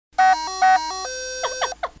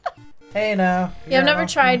Hey now. Yeah, I've never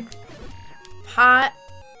tried pot.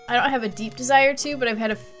 I don't have a deep desire to, but I've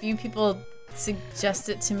had a few people suggest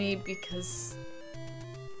it to me because...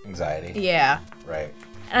 Anxiety. Yeah. Right.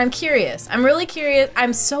 And I'm curious. I'm really curious.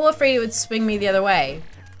 I'm so afraid it would swing me the other way.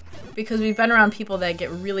 Because we've been around people that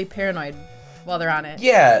get really paranoid while they're on it.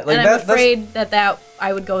 Yeah, like and I'm afraid that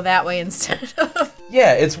I would go that way instead of...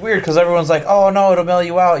 Yeah, it's weird because everyone's like, oh no, it'll mellow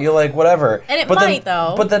you out. You're like, whatever. And it might,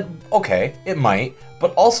 though. But then, okay, it might.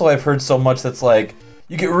 But also I've heard so much that's like,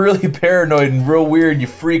 you get really paranoid and real weird, you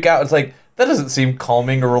freak out. It's like, that doesn't seem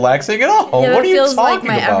calming or relaxing at all. Yeah, what are you talking about? feels like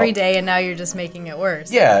my everyday and now you're just making it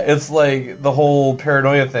worse. Yeah, it's like the whole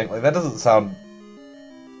paranoia thing. Like, that doesn't sound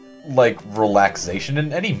like relaxation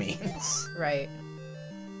in any means. Right.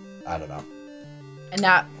 I don't know. And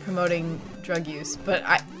not promoting drug use, but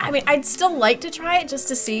I mean, I'd still like to try it just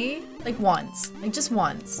to see, like once, like just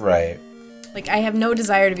once. Right. Like I have no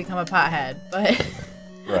desire to become a pothead, but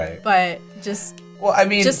right. But just well, I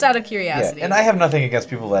mean, just out of curiosity. Yeah, and I have nothing against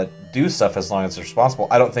people that do stuff as long as they're responsible.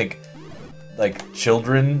 I don't think like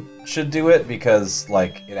children should do it because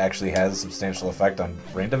like it actually has a substantial effect on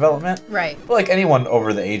brain development. Right. But like anyone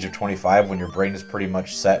over the age of 25, when your brain is pretty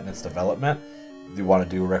much set in its development, you want to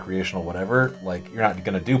do recreational whatever, like you're not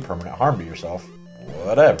going to do permanent harm to yourself.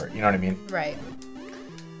 Whatever, you know what I mean? Right.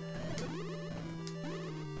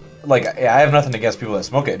 Like, yeah, I have nothing against people that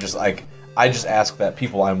smoke it. Just like I just ask that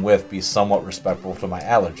people I'm with be somewhat respectful to my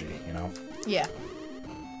allergy, you know? Yeah.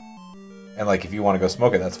 And like, if you want to go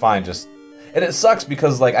smoke it, that's fine. Just, and it sucks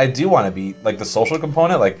because like I do want to be like the social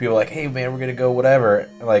component. Like people are like, hey man, we're gonna go whatever.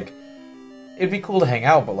 And, like, it'd be cool to hang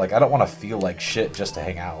out, but like I don't want to feel like shit just to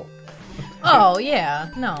hang out. Oh yeah,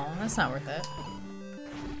 no, that's not worth it.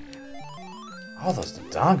 All those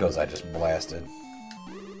dongos I just blasted.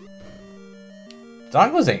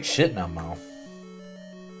 Dongos ain't shit no more.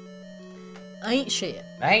 Ain't shit.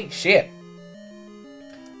 Ain't shit.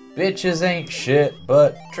 Bitches ain't shit,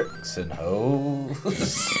 but tricks and hoes.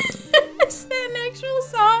 Is that an actual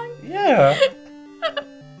song? Yeah.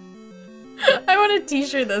 I want a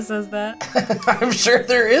t-shirt that says that. I'm sure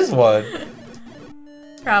there is one.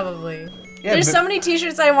 Probably. Yeah, There's so many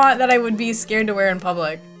t-shirts I want that I would be scared to wear in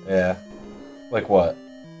public. Yeah. Like what?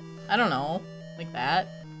 I don't know. Like that.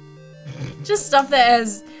 Just stuff that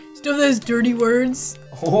has dirty words.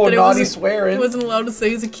 Oh, naughty swearing. Wasn't allowed to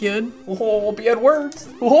say as a kid. Oh, bad words.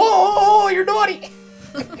 Oh, you're naughty.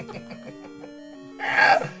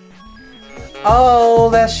 All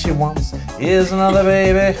that she wants is another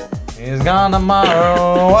baby. He's gone tomorrow.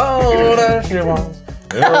 All that she wants.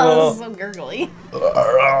 That was so gurgly.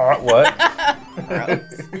 What?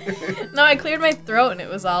 Gross. No, I cleared my throat and it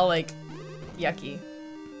was all like yucky.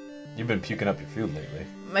 You've been puking up your food lately.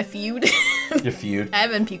 My feud? Your feud? I've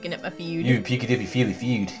been puking up my feud. You've been puking up your feely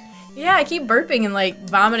feud. Yeah, I keep burping and like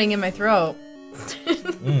vomiting in my throat.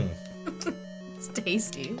 Mmm. It's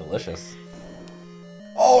tasty. Delicious.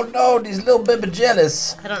 Oh no, these little baby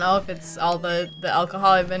jealous. I don't know if it's all the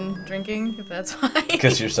alcohol I've been drinking, if that's why.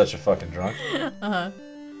 Because you're such a fucking drunk. Uh-huh.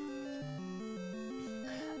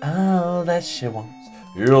 Oh, that shit wants.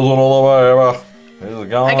 Here's another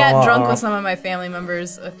baby. I got drunk with some of my family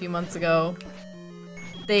members a few months ago.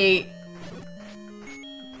 They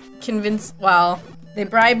they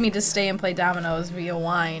bribed me to stay and play dominoes via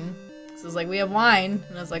wine. So it was like, we have wine,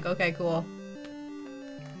 and I was like, okay, cool.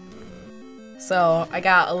 So I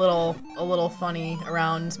got a little funny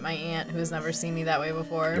around my aunt who has never seen me that way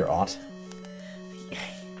before. Your aunt?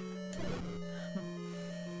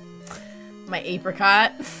 My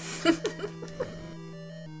apricot.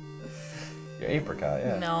 Your apricot,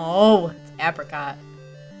 yeah. No, it's apricot.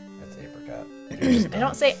 That's apricot. I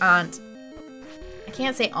don't say aunt. I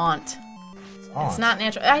can't say aunt. It's aunt. It's not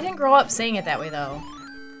natural. I didn't grow up saying it that way though.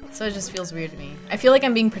 So it just feels weird to me. I feel like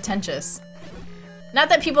I'm being pretentious. Not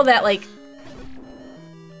that people that like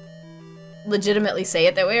legitimately say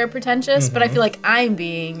it that way are pretentious, but I feel like I'm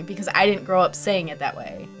being because I didn't grow up saying it that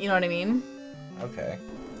way. You know what I mean? Okay.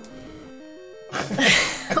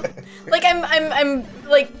 Like I'm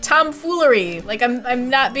like tomfoolery. Like I'm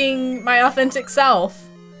not being my authentic self.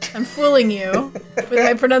 I'm fooling you with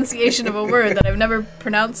my pronunciation of a word that I've never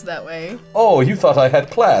pronounced that way. Oh, you thought I had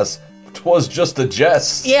class. 'Twas just a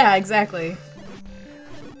jest. Yeah, exactly.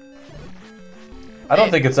 I don't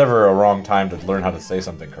think it's ever a wrong time to learn how to say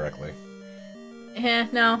something correctly.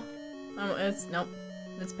 No. Nope.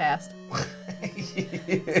 It's past.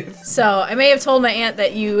 So, I may have told my aunt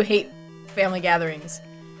that you hate family gatherings.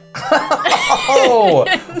 Oh!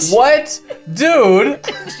 What? Dude!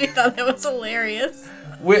 She thought that was hilarious.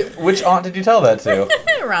 Which aunt did you tell that to?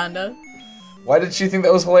 Rhonda. Why did she think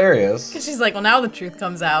that was hilarious? Because she's like, well, now the truth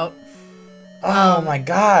comes out. Oh my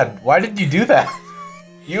god, why did you do that?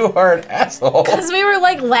 You are an asshole. Because we were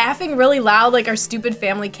like laughing really loud, like our stupid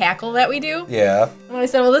family cackle that we do. Yeah. And I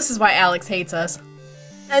said, well, this is why Alex hates us.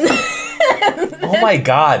 And oh my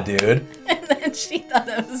god, dude. And then she thought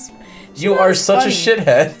that was. You are such funny. A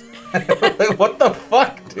shithead. Like, what the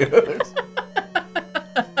fuck, dude?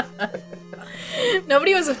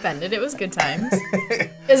 Nobody was offended. It was good times.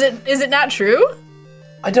 Is it not true?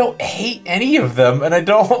 I don't hate any of them, and I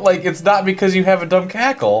don't like. It's not because you have a dumb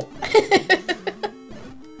cackle.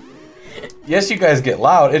 Yes, you guys get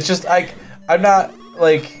loud. It's just I'm not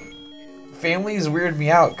like. Families weird me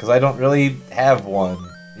out because I don't really have one.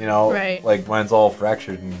 You know, right. Like mine's all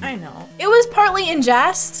fractured. And... I know. It was partly in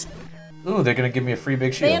jest. Ooh, they're gonna give me a free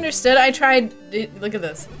big shield. They understood. I tried. Look at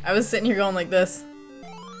this. I was sitting here going like this.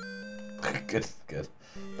 Good, good.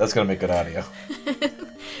 That's gonna make good audio.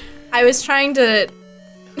 I was trying to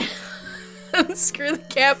unscrew the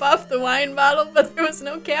cap off the wine bottle, but there was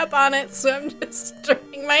no cap on it, so I'm just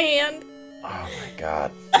drinking my hand. Oh my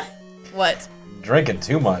god. What? Drinking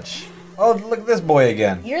too much. Oh, look at this boy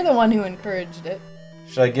again. You're the one who encouraged it.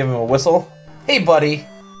 Should I give him a whistle? Hey, buddy.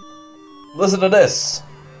 Listen to this.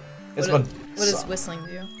 What does whistling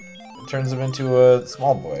do? It turns him into a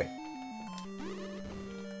small boy.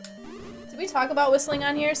 Did we talk about whistling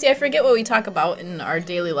on here? See, I forget what we talk about in our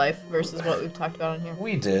daily life versus what we've talked about on here.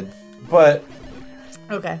 We did, but...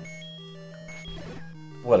 Okay.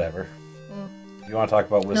 Whatever. You want to talk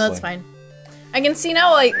about whistling? No, that's fine. I can see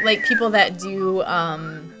now, like people that do,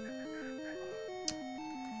 I'm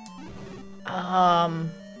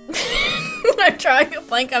drawing a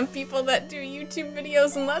blank on people that do YouTube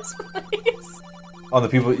videos and Let's Plays. On the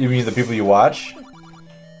people, you mean the people you watch?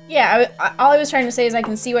 Yeah, all I was trying to say is I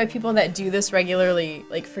can see why people that do this regularly,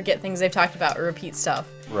 like, forget things they've talked about or repeat stuff.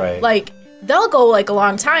 Right. Like, they'll go, like, a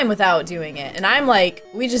long time without doing it. And I'm like,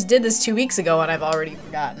 we just did this 2 weeks ago and I've already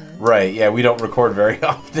forgotten. Right, yeah, we don't record very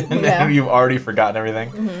often Yeah. and you've already forgotten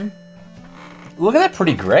everything. Mm-hmm. Look at that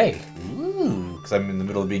pretty gray. Ooh, because I'm in the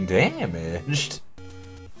middle of being damaged.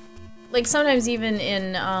 Like, sometimes even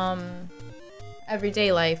in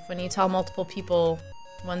everyday life, when you tell multiple people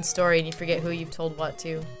one story and you forget who you've told what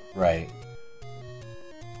to. Right.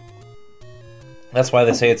 That's why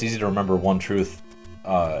they say it's easy to remember one truth.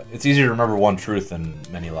 It's easier to remember one truth than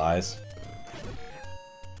many lies.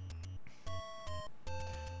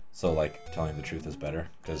 So, like, telling the truth is better,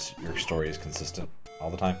 because your story is consistent all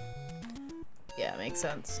the time. Yeah, makes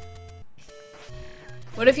sense.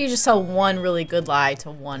 What if you just tell one really good lie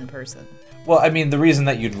to one person? Well, I mean, the reason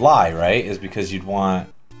that you'd lie, right, is because you'd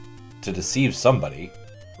want to deceive somebody,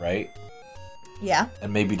 right? Yeah.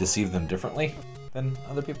 And maybe deceive them differently than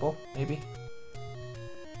other people, maybe?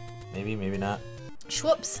 Maybe, maybe not.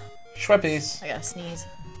 Schwoops. Schweppies. I gotta sneeze.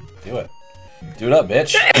 Do it. Do it up,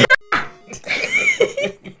 bitch.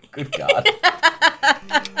 Good God.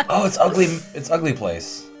 Oh, it's ugly. It's ugly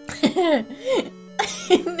place. Has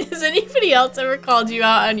anybody else ever called you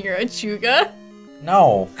out on your Achuga?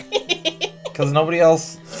 No. Because nobody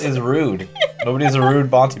else is rude. Nobody's a rude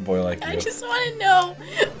Bonty boy like you. I just want to know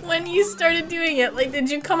when you started doing it. Like,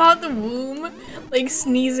 did you come out the womb, like,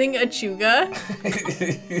 sneezing Achuga?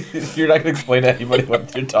 You're not going to explain to anybody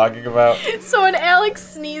what you're talking about. So when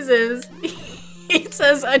Alex sneezes, he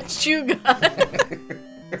says Achuga.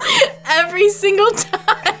 Every single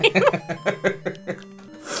time.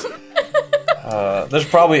 There's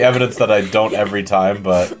probably evidence that I don't every time,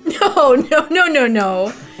 but... No.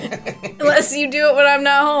 Unless you do it when I'm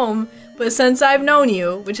not home. But since I've known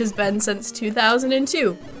you, which has been since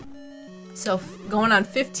 2002, so going on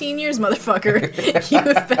 15 years, motherfucker,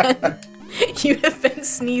 you have been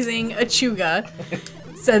sneezing Achuga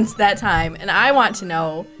since that time. And I want to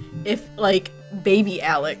know if, like, baby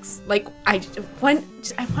Alex, like, I want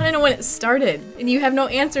to know when it started, and you have no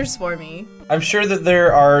answers for me. I'm sure that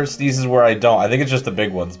there are sneezes where I don't. I think it's just the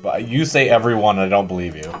big ones, but you say every one and I don't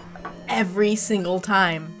believe you. Every single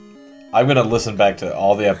time. I'm gonna listen back to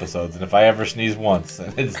all the episodes, and if I ever sneeze once,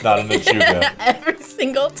 and it's not an Achuga. Every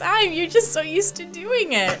single time. You're just so used to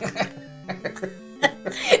doing it.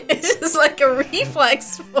 It's just like a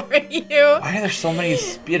reflex for you. Why are there so many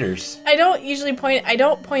spitters? I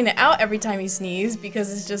don't point it out every time you sneeze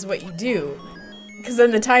because it's just what you do. Because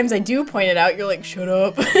then the times I do point it out, you're like, shut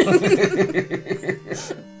up. You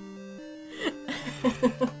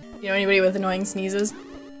know anybody with annoying sneezes?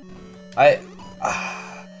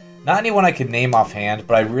 Not anyone I could name offhand,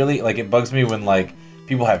 but I really, like, it bugs me when, like,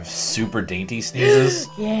 people have super dainty sneezes.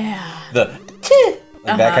 Yeah. Like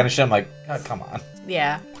that kind of shit. I'm like, oh, come on.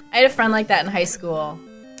 Yeah. I had a friend like that in high school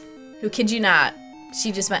who, kid you not,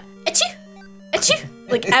 she just went, achoo! Achoo!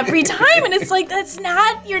 Like every time, and it's like,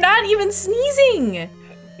 you're not even sneezing.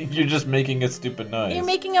 You're just making a stupid noise. You're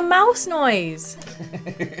making a mouse noise.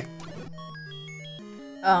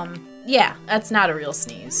 Yeah, that's not a real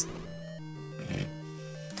sneeze.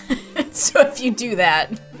 So if you do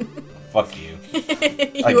that... Fuck you.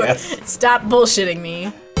 Stop bullshitting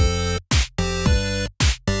me.